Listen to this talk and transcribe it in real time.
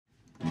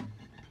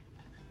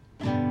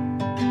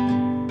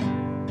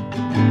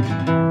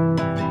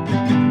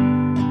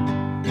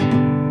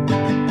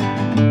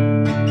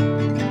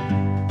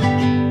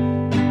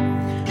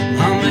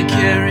Mama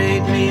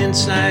carried me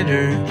inside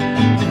her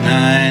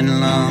 9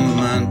 long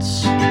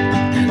months,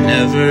 and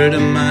never to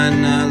my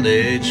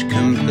knowledge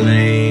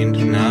complained,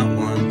 not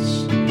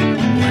once.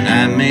 When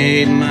I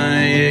made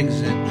my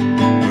exit,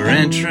 or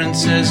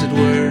entrance as it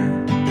were,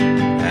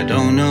 I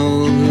don't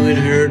know who it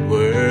hurt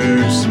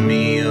worse,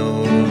 me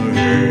or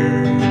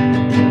her.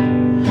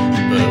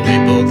 But we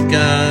both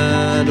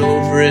got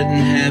over it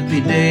and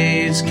happy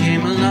days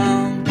came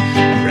along,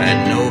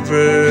 riding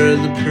over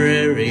the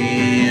prairie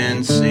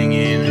and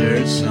singing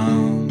her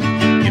song.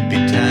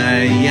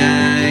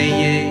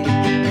 Yippee-ki-yay,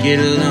 get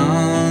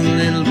along,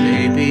 little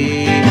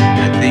baby.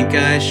 I think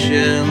I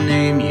shall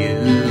name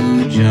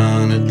you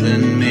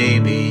Jonathan,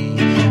 maybe.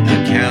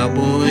 A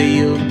cowboy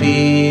you'll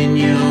be in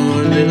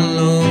your little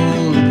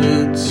old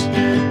boots,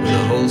 with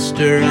a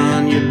holster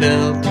on your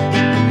belt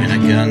and a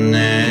gun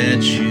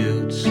that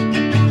shoots.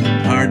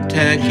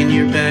 Hardtack in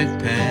your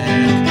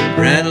backpack,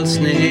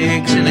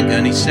 rattlesnakes in a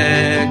gunny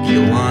sack.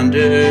 You'll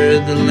wander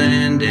the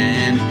land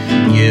and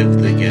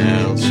give the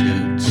gals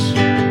hoots.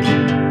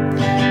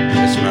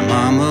 'Cause my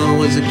mama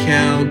was a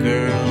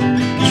cowgirl,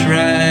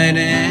 tried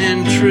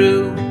and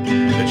true,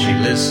 but she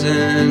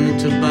listened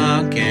to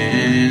Bach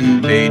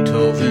and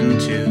Beethoven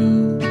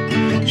too.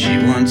 She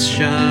once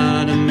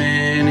shot a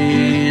man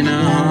in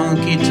a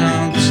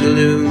honky-tonk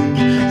saloon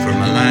for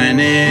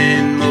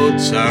maligning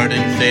Mozart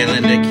and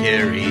failing to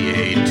carry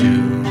a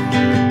tune.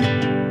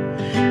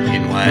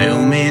 In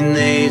Wyoming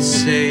they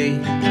say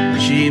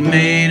she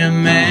made a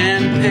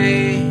man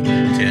pay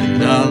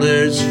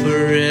 $10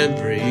 for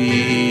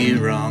every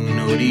wrong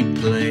note he'd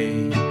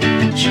play.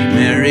 She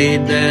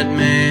married that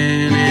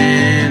man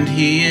and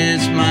he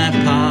is my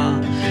pa.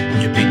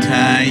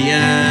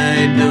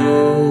 Yippee-ki-yay,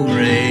 do,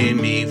 re,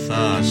 mi,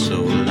 fa,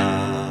 sol, la.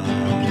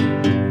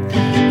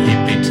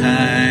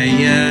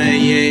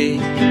 Yippee-ki-yay,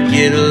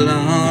 get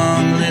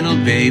along, little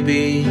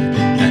baby.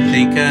 I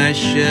think I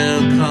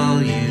shall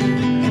call you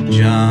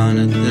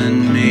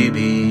Jonathan,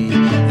 maybe.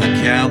 A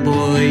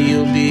cowboy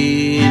you'll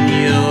be in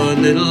your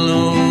little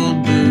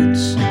old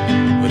boots,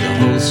 with a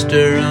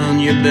holster on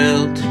your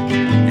belt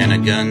and a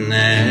gun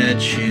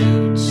that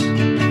shoots.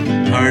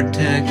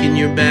 Hardtack in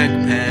your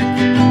backpack,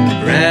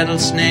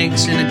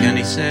 rattlesnakes in a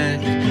gunny sack.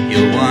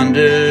 You'll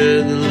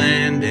wander the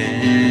land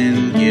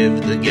and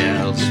give the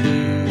gals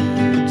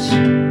hoots.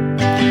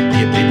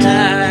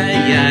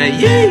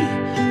 Yippee-ki-yay,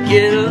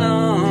 get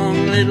along,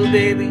 little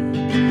baby.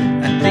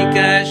 I think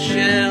I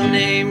shall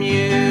name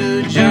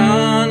you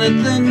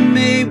Jonathan,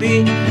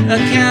 maybe. A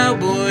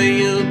cowboy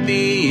you'll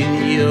be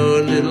in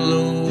your little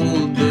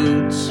old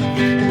boots,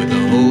 with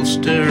a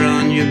holster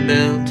on your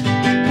belt